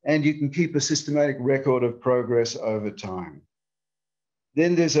 and you can keep a systematic record of progress over time.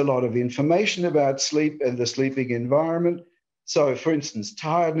 Then there's a lot of information about sleep and the sleeping environment. So, for instance,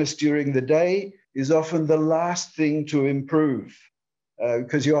 tiredness during the day is often the last thing to improve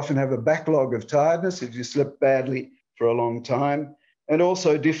because you often have a backlog of tiredness if you slept badly for a long time. And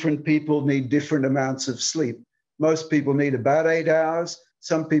also different people need different amounts of sleep. Most people need about 8 hours.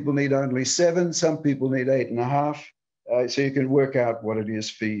 Some people need only 7. Some people need 8.5. So you can work out what it is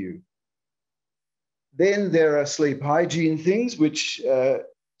for you. Then there are sleep hygiene things, which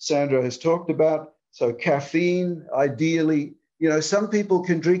Sandra has talked about. So caffeine, ideally, some people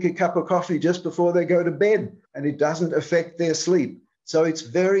can drink a cup of coffee just before they go to bed and it doesn't affect their sleep. So it's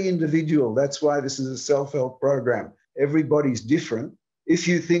very individual. That's why this is a self-help program. Everybody's different. If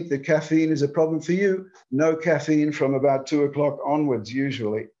you think that caffeine is a problem for you, no caffeine from about 2 o'clock onwards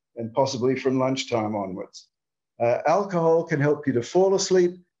usually, and possibly from lunchtime onwards. Alcohol can help you to fall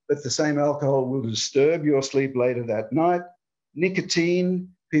asleep, but the same alcohol will disturb your sleep later that night. Nicotine,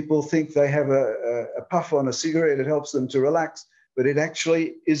 people think they have a puff on a cigarette, it helps them to relax, but it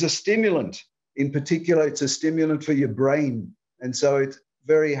actually is a stimulant. In particular, it's a stimulant for your brain. And so it's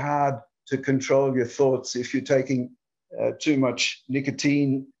very hard to control your thoughts if you're taking too much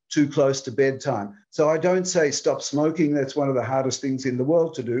nicotine too close to bedtime. So I don't say stop smoking. That's one of the hardest things in the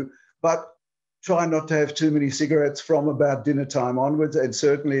world to do. But try not to have too many cigarettes from about dinner time onwards. And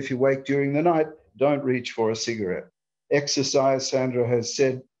certainly if you wake during the night, don't reach for a cigarette. Exercise, Sandra has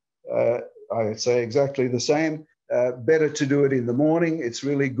said, I would say exactly the same. Better to do it in the morning. It's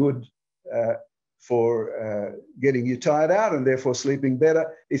really good for getting you tired out and therefore sleeping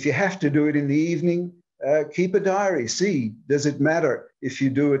better. If you have to do it in the evening, keep a diary. See, does it matter if you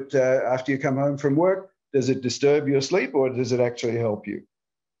do it after you come home from work? Does it disturb your sleep or does it actually help you?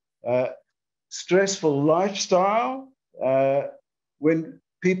 Stressful lifestyle. When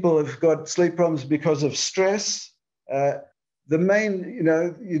people have got sleep problems because of stress, the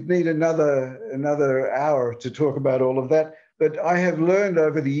main, you'd need another hour to talk about all of that. But I have learned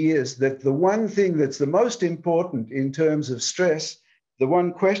over the years that the one thing that's the most important in terms of stress, the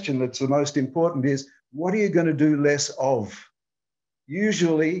one question that's the most important is, what are you going to do less of?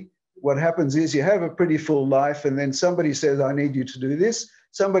 Usually what happens is you have a pretty full life and then somebody says, I need you to do this.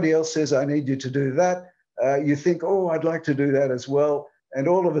 Somebody else says, I need you to do that. You think, oh, I'd like to do that as well. And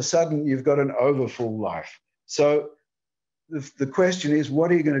all of a sudden you've got an overfull life. So the question is,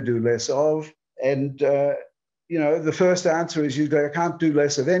 what are you going to do less of? And, the first answer is I can't do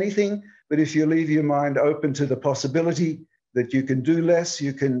less of anything. But if you leave your mind open to the possibility that you can do less,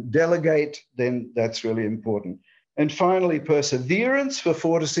 you can delegate, then that's really important. And finally, perseverance for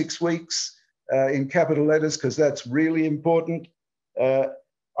 4 to 6 weeks in capital letters, because that's really important.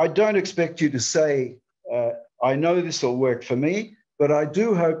 I don't expect you to say, I know this will work for me, but I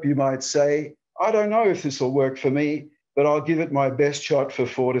do hope you might say, I don't know if this will work for me, but I'll give it my best shot for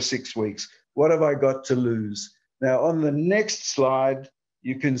 4 to 6 weeks. What have I got to lose? Now, on the next slide,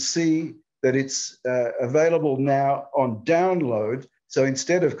 you can see that it's available now on download. So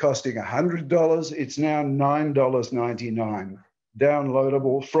instead of costing $100, it's now $9.99,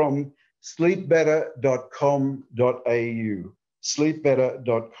 downloadable from sleepbetter.com.au,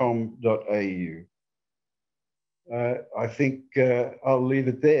 sleepbetter.com.au. I think I'll leave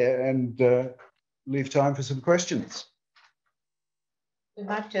it there and leave time for some questions. We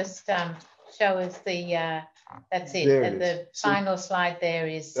might just show us the, that's it. There it The final slide there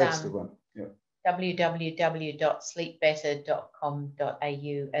is that's the one. Yeah.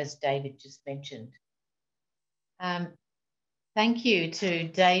 www.sleepbetter.com.au, as David just mentioned. Thank you to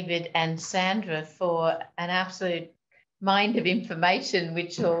David and Sandra for an absolute mine of information,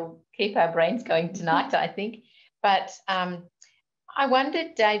 which will keep our brains going tonight, I think. But I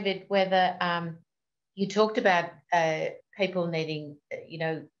wondered, David, whether you talked about people needing, you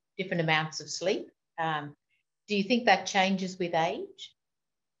know, different amounts of sleep. Do you think that changes with age?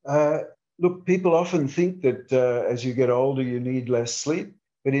 Look, people often think that as you get older, you need less sleep.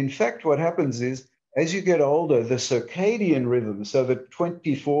 But in fact, what happens is, as you get older, the circadian rhythm, so the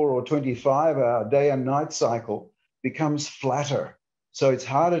 24 or 25-hour day and night cycle, becomes flatter. So it's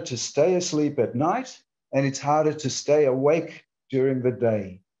harder to stay asleep at night, and it's harder to stay awake during the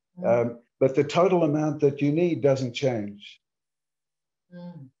day. But the total amount that you need doesn't change.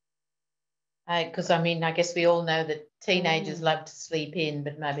 Because I mean, I guess we all know that teenagers love to sleep in,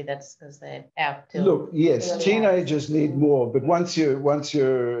 but maybe that's because they're out till. Look, yes, teenagers need more, but once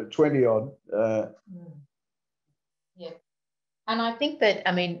you're 20 odd. Yeah, and I think that,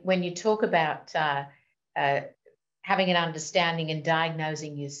 I mean, when you talk about having an understanding and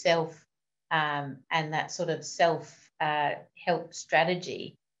diagnosing yourself and that sort of self-help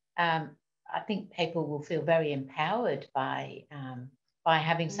strategy, I think people will feel very empowered by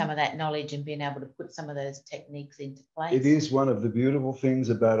having some of that knowledge and being able to put some of those techniques into place. It is one of the beautiful things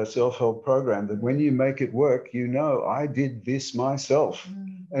about a self-help program, that when you make it work, you know, I did this myself.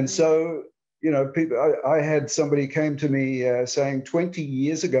 And so, you know, people, I had somebody came to me saying 20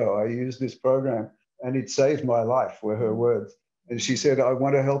 years ago, I used this program and it saved my life, were her words. And she said, I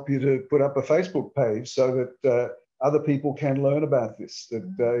want to help you to put up a Facebook page so that other people can learn about this, that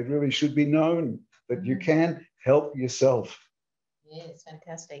it really should be known that you can help yourself. Yes,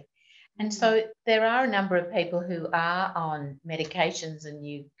 fantastic. And so there are a number of people who are on medications, and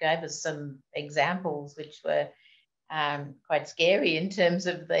you gave us some examples which were quite scary in terms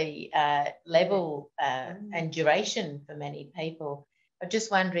of the level and duration for many people. I'm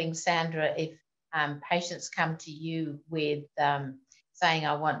just wondering, Sandra, if patients come to you with saying,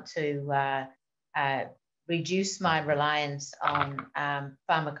 I want to reduce my reliance on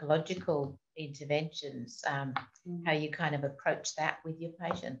pharmacological interventions, how you kind of approach that with your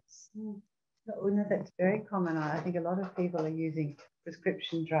patients. No, that's very common. I think a lot of people are using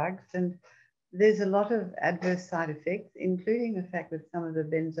prescription drugs, and there's a lot of adverse side effects, including the fact that some of the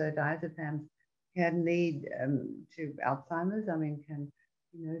benzodiazepams can lead to Alzheimer's. I mean,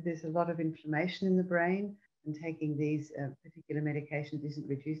 there's a lot of inflammation in the brain, and taking these particular medications isn't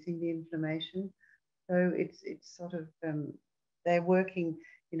reducing the inflammation. So it's sort of, they're working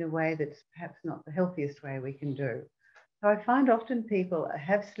in a way that's perhaps not the healthiest way we can do. So I find often people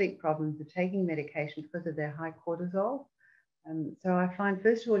have sleep problems, are taking medication because of their high cortisol. So I find,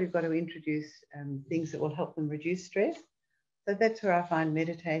 first of all, you've got to introduce things that will help them reduce stress. So that's where I find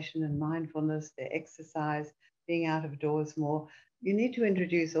meditation and mindfulness, their exercise, being out of doors more. You need to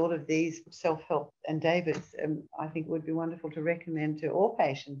introduce all of these self-help. And David's, I think, would be wonderful to recommend to all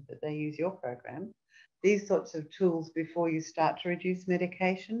patients that they use your program, these sorts of tools before you start to reduce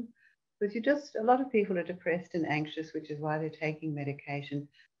medication. Because a lot of people are depressed and anxious, which is why they're taking medication.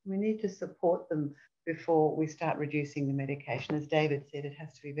 We need to support them before we start reducing the medication. As David said, it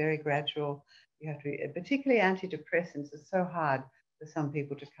has to be very gradual. You have to be, particularly antidepressants are so hard for some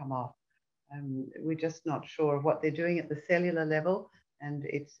people to come off. We're just not sure of what they're doing at the cellular level, and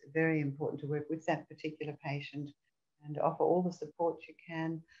it's very important to work with that particular patient and offer all the support you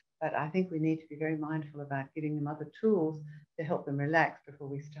can. But I think we need to be very mindful about giving them other tools to help them relax before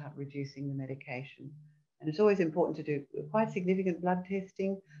we start reducing the medication. And it's always important to do quite significant blood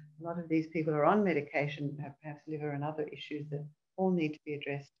testing. A lot of these people are on medication, have perhaps liver and other issues that all need to be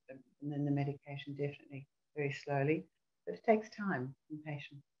addressed, and then the medication definitely very slowly. But it takes time and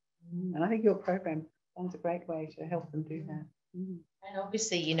patience. And I think your program sounds a great way to help them do that. And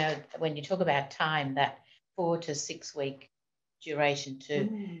obviously, when you talk about time, that 4 to 6 week duration to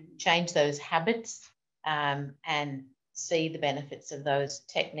change those habits and see the benefits of those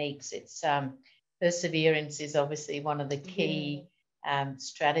techniques. It's perseverance is obviously one of the key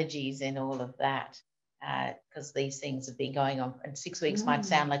strategies in all of that, because these things have been going on, and 6 weeks might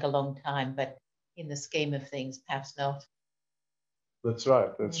sound like a long time, but in the scheme of things, perhaps not. That's right.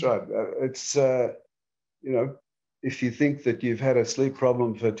 That's right. It's, if you think that you've had a sleep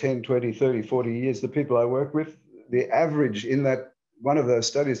problem for 10, 20, 30, 40 years, the people I work with, the average in that one of those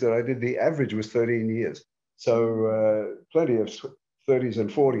studies that I did, the average was 13 years. So plenty of 30s and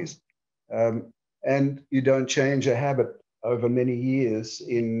 40s. And you don't change a habit over many years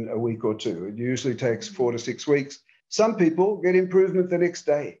in a week or two. It usually takes 4 to 6 weeks. Some people get improvement the next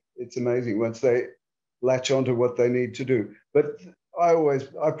day. It's amazing once they latch onto what they need to do. But I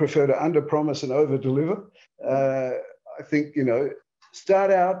prefer to under-promise and over-deliver. I think,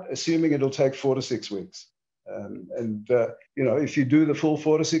 start out assuming it'll take 4 to 6 weeks. If you do the full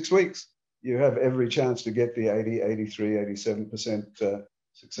 4 to 6 weeks, you have every chance to get the 80, 83, 87%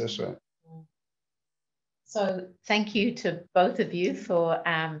 success rate. So thank you to both of you for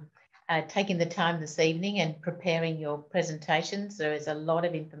taking the time this evening and preparing your presentations. There is a lot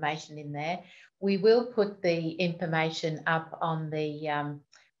of information in there. We will put the information up on the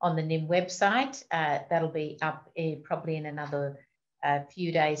NIIM website. That'll be up probably in another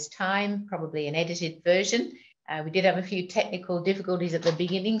few days' time, probably an edited version. We did have a few technical difficulties at the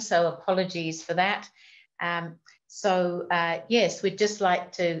beginning, so apologies for that. Yes, we'd just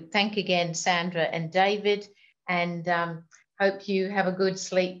like to thank again Sandra and David, and hope you have a good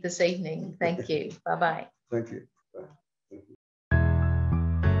sleep this evening. Thank you. Bye-bye. Thank you.